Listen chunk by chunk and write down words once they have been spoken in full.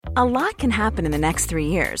A lot can happen in the next 3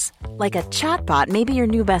 years. Like a chatbot may be your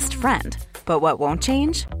new best friend. But what won't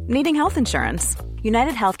change? Needing health insurance.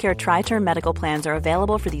 United Healthcare Tri-Term Medical Plans are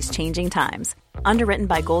available for these changing times. Underwritten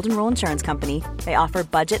by Golden Rule Insurance Company, they offer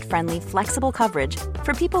budget-friendly, flexible coverage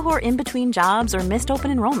for people who are in between jobs or missed open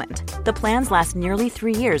enrollment. The plans last nearly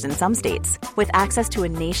 3 years in some states, with access to a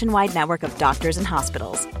nationwide network of doctors and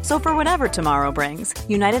hospitals. So for whatever tomorrow brings,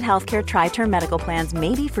 United Healthcare Tri-Term Medical Plans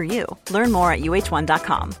may be for you. Learn more at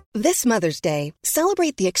uh1.com. This Mother's Day,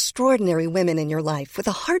 celebrate the extraordinary women in your life with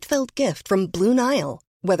a heartfelt gift from Blue Nile.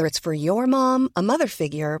 Whether it's for your mom, a mother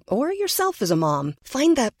figure, or yourself as a mom,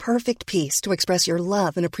 find that perfect piece to express your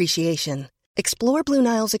love and appreciation. Explore Blue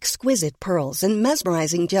Nile's exquisite pearls and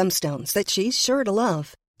mesmerizing gemstones that she's sure to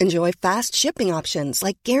love. Enjoy fast shipping options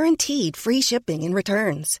like guaranteed free shipping and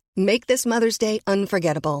returns. Make this Mother's Day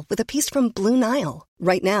unforgettable with a piece from Blue Nile.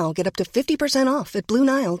 Right now, get up to 50% off at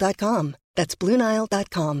BlueNile.com. That's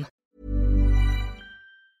BlueNile.com.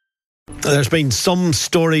 There's been some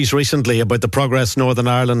stories recently about the progress Northern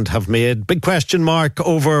Ireland have made. Big question mark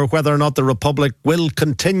over whether or not the Republic will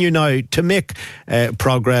continue now to make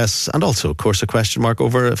progress. And also, of course, a question mark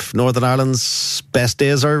over if Northern Ireland's best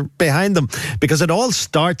days are behind them. Because it all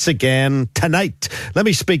starts again tonight. Let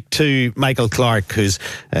me speak to Michael Clark, who's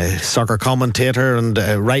a soccer commentator and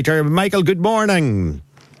writer. Michael, good morning.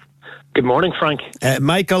 Good morning, Frank.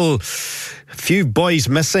 Michael, few boys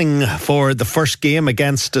missing for the first game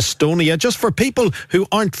against Estonia. Just for people who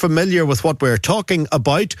aren't familiar with what we're talking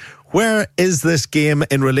about, where is this game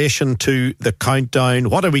in relation to the countdown?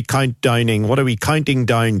 What are we countdowning? What are we counting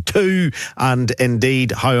down to? And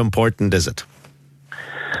indeed, how important is it?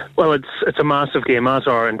 Well, it's a massive game, as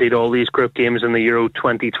are indeed all these group games in the Euro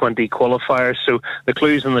 2020 qualifiers. So the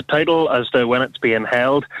clue's in the title as to when it's being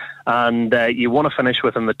held. And you want to finish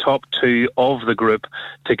within the top two of the group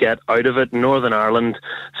to get out of it. Northern Ireland,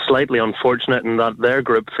 slightly unfortunate in that their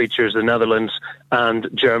group features the Netherlands and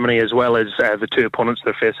Germany, as well as the two opponents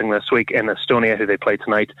they're facing this week in Estonia, who they play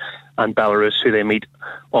tonight, and Belarus, who they meet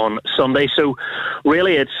on Sunday. So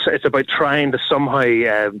really it's about trying to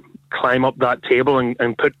somehow climb up that table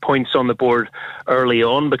and put points on the board early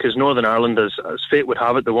on, because Northern Ireland, as fate would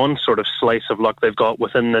have it, the one sort of slice of luck they've got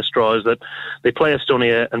within this draw is that they play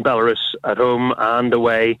Estonia and Belarus at home and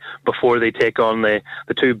away before they take on the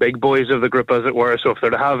two big boys of the group, as it were. So if they're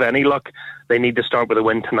to have any luck, they need to start with a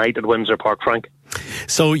win tonight at Windsor Park, Frank.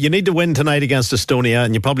 So you need to win tonight against Estonia,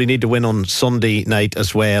 and you probably need to win on Sunday night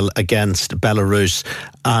as well against Belarus,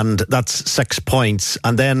 and that's 6 points.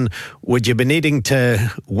 And then would you be needing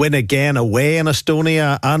to win again away in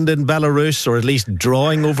Estonia and in Belarus, or at least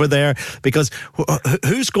drawing over there? Because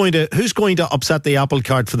who's going to upset the apple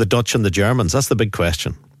cart for the Dutch and the Germans? That's the big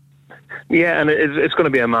question. Yeah, and it's going to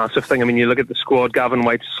be a massive thing. I mean, you look at the squad. Gavin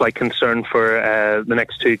White's slight concern for the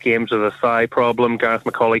next two games of a thigh problem. Gareth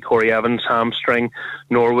McCauley, Corey Evans, hamstring.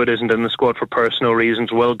 Norwood isn't in the squad for personal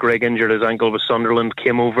reasons. Will Grigg injured his ankle with Sunderland.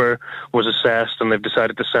 Came over, was assessed, and they've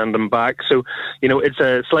decided to send him back. So, it's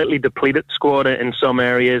a slightly depleted squad in some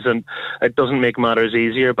areas, and it doesn't make matters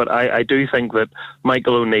easier. But I do think that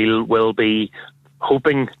Michael O'Neill will be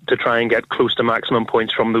hoping to try and get close to maximum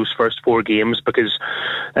points from those first four games, because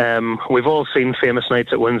we've all seen famous nights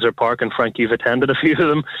at Windsor Park, and Frank, you've attended a few of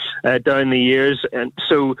them down the years, and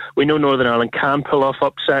so we know Northern Ireland can pull off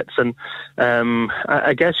upsets. And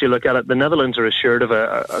I guess you look at it, the Netherlands are assured of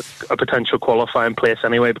a potential qualifying place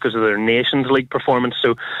anyway because of their Nations League performance.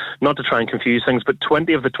 So not to try and confuse things, but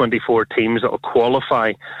 20 of the 24 teams that will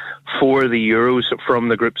qualify for the Euros from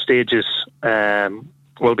the group stages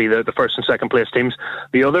will be the first and second place teams.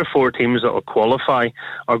 The other four teams that will qualify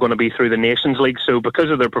are going to be through the Nations League. So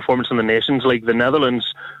because of their performance in the Nations League, the Netherlands,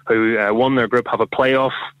 who won their group, have a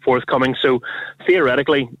playoff forthcoming. So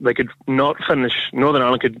theoretically, they could not finish. Northern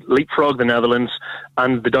Ireland could leapfrog the Netherlands,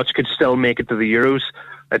 and the Dutch could still make it to the Euros.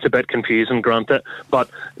 It's a bit confusing, granted, but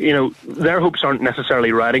their hopes aren't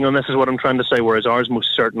necessarily riding on this, is what I'm trying to say, whereas ours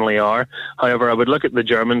most certainly are. However, I would look at the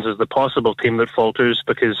Germans as the possible team that falters,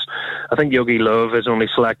 because I think Jogi Löw has only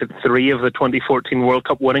selected 3 of the 2014 World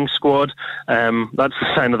Cup winning squad. That's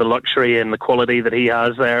a sign of the luxury and the quality that he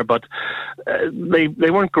has there, but they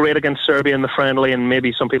weren't great against Serbia in the friendly, and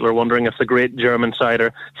maybe some people are wondering if the great German side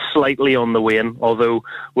are slightly on the wane, although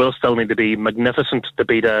we'll still need to be magnificent to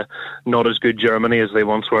beat a not as good Germany as they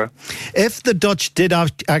once were. If the Dutch did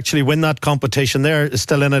actually win that competition, they're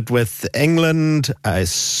still in it with England,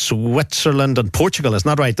 Switzerland and Portugal, isn't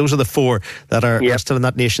that right? Those are the 4 that are still in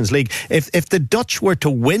that Nations League. If the Dutch were to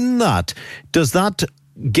win that, does that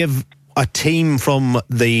give a team from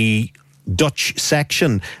the Dutch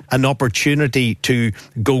section an opportunity to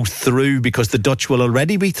go through, because the Dutch will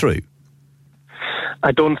already be through?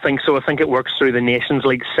 I don't think so. I think it works through the Nations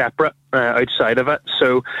League separate outside of it.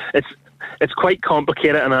 So it's quite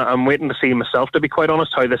complicated, and I'm waiting to see myself, to be quite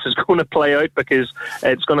honest, how this is going to play out, because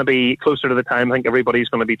it's going to be closer to the time. I think everybody's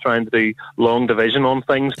going to be trying to do long division on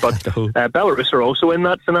things, but Belarus are also in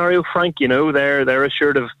that scenario, Frank. You know, they're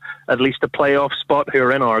assured of at least a playoff spot, who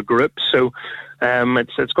are in our group. So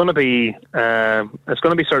it's going to be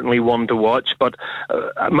certainly one to watch. But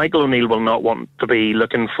Michael O'Neill will not want to be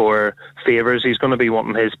looking for favours. He's going to be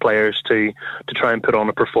wanting his players to try and put on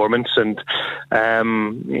a performance. And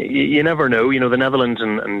you never know. You know, the Netherlands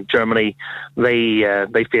and Germany,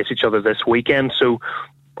 they face each other this weekend. So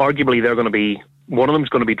arguably one of them's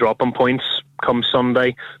going to be dropping points come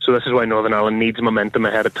Sunday. So this is why Northern Ireland needs momentum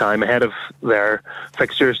ahead of time, ahead of their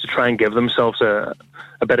fixtures, to try and give themselves a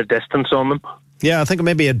bit of distance on them. Yeah, I think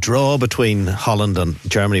maybe a draw between Holland and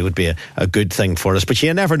Germany would be a good thing for us. But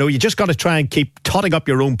you never know. You just got to try and keep totting up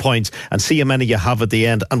your own points and see how many you have at the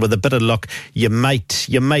end. And with a bit of luck, you might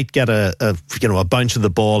get a bounce of the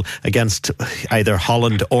ball against either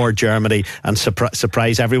Holland or Germany and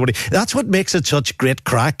surprise everybody. That's what makes it such great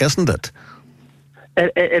crack, isn't it?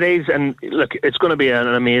 It is, and look, it's going to be an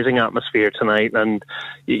amazing atmosphere tonight, and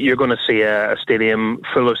you're going to see a stadium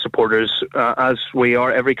full of supporters, as we are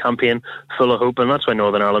every campaign, full of hope. And that's why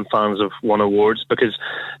Northern Ireland fans have won awards, because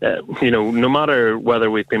no matter whether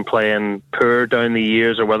we've been playing poor down the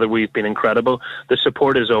years or whether we've been incredible, the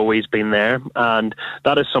support has always been there, and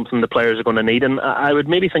that is something the players are going to need. And I would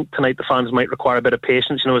maybe think tonight the fans might require a bit of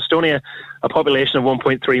patience. You know, Estonia, a population of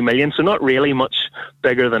 1.3 million, so not really much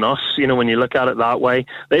bigger than us, you know, when you look at it that way.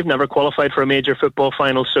 They've never qualified for a major football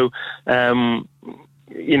final, so they're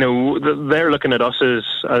looking at us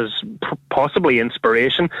as possibly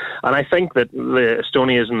inspiration. And I think that the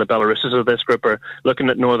Estonias and the Belaruses of this group are looking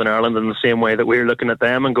at Northern Ireland in the same way that we're looking at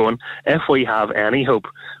them and going, if we have any hope,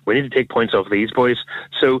 we need to take points off these boys.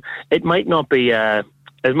 So it might not be as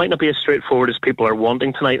straightforward as people are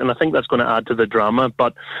wanting tonight, and I think that's going to add to the drama.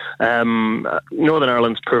 But Northern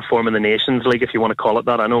Ireland's poor form in the Nations League, if you want to call it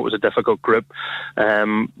that, I know it was a difficult group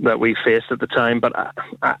that we faced at the time, but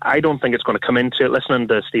I don't think it's going to come into it. Listening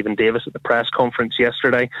to Stephen Davis at the press conference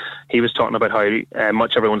yesterday, he was talking about how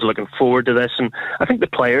much everyone's looking forward to this, and I think the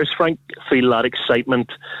players, Frank, feel that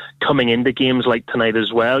excitement coming into games like tonight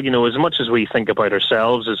as well. You know, as much as we think about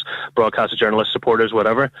ourselves as broadcasters, journalists, supporters,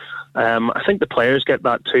 whatever, I think the players get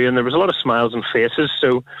that too, and there was a lot of smiles and faces.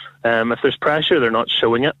 So if there's pressure, they're not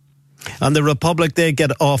showing it. And the Republic, they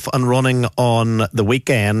get off and running on the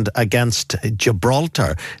weekend against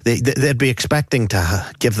Gibraltar. They'd be expecting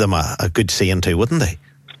to give them a good seeing too, wouldn't they?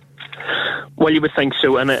 Well, you would think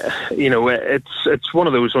so, and it's one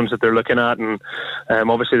of those ones that they're looking at, and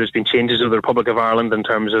obviously there's been changes of the Republic of Ireland in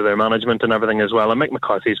terms of their management and everything as well, and Mick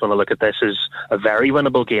McCarthy's going to look at this as a very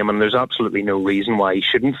winnable game, and there's absolutely no reason why he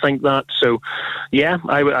shouldn't think that. So yeah,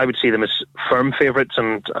 I would see them as firm favourites,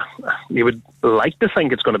 and you would like to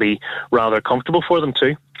think it's going to be rather comfortable for them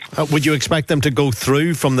too. Would you expect them to go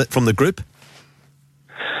through from the group?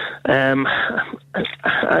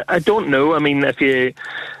 I don't know. I mean, if you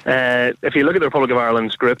look at the Republic of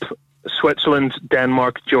Ireland's group, Switzerland,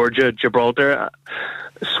 Denmark, Georgia, Gibraltar,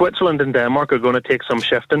 Switzerland and Denmark are going to take some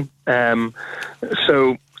shifting.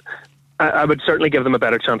 So I would certainly give them a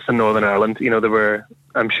better chance than Northern Ireland. You know,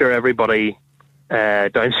 I'm sure everybody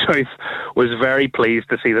down south was very pleased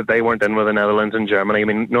to see that they weren't in with the Netherlands and Germany. I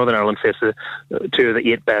mean, Northern Ireland faced two of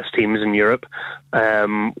the 8 best teams in Europe.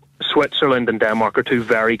 Switzerland and Denmark are two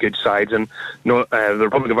very good sides, and the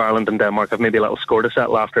Republic of Ireland and Denmark have maybe a little score to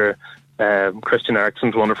settle after Christian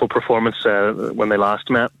Eriksen's wonderful performance when they last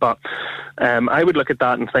met. But I would look at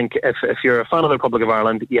that and think, if you're a fan of the Republic of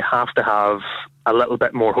Ireland, you have to have a little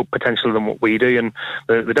bit more hope potential than what we do. And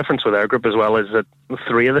the difference with our group as well is that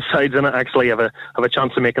 3 of the sides in it actually have a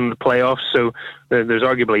chance of making the playoffs. So there's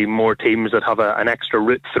arguably more teams that have an extra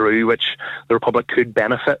route through, which the Republic could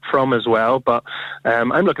benefit from as well. But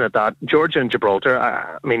I'm looking at that. Georgia and Gibraltar,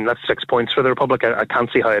 I mean, that's 6 points for the Republic. I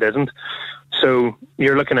can't see how it isn't. So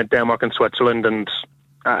you're looking at Denmark and Switzerland, and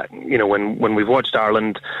when we've watched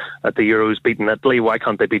Ireland at the Euros beating Italy, why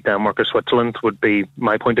can't they beat Denmark or Switzerland, would be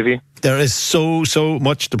my point of view. There is so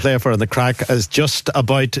much to play for, and the crack is just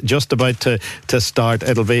about to start.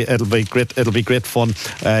 It'll be great fun.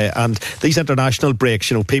 And these international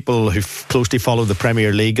breaks, you know, people who closely follow the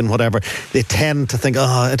Premier League and whatever, they tend to think,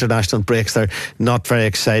 international breaks, they're not very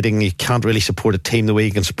exciting. You can't really support a team the way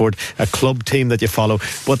you can support a club team that you follow.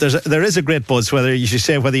 But there is a great buzz, whether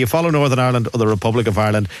you follow Northern Ireland or the Republic of Ireland.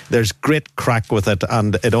 Ireland. There's great crack with it,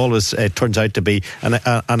 and it always turns out to be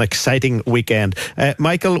an exciting weekend.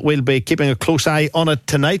 Michael, we'll be keeping a close eye on it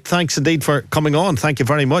tonight. Thanks indeed for coming on. Thank you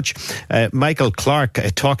very much. Michael Clark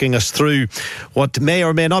talking us through what may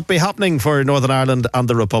or may not be happening for Northern Ireland and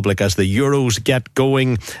the Republic as the Euros get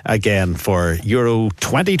going again for Euro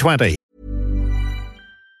 2020.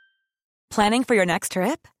 Planning for your next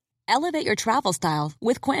trip? Elevate your travel style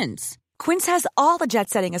with Quince. Quince has all the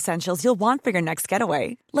jet-setting essentials you'll want for your next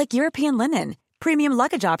getaway, like European linen, premium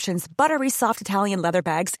luggage options, buttery soft Italian leather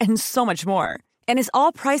bags, and so much more. And is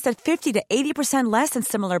all priced at 50 to 80% less than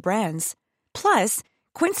similar brands. Plus,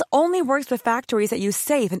 Quince only works with factories that use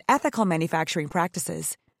safe and ethical manufacturing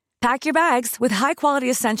practices. Pack your bags with high-quality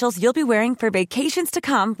essentials you'll be wearing for vacations to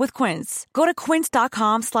come with Quince. Go to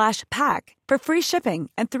quince.com/pack for free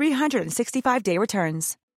shipping and 365-day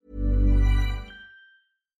returns.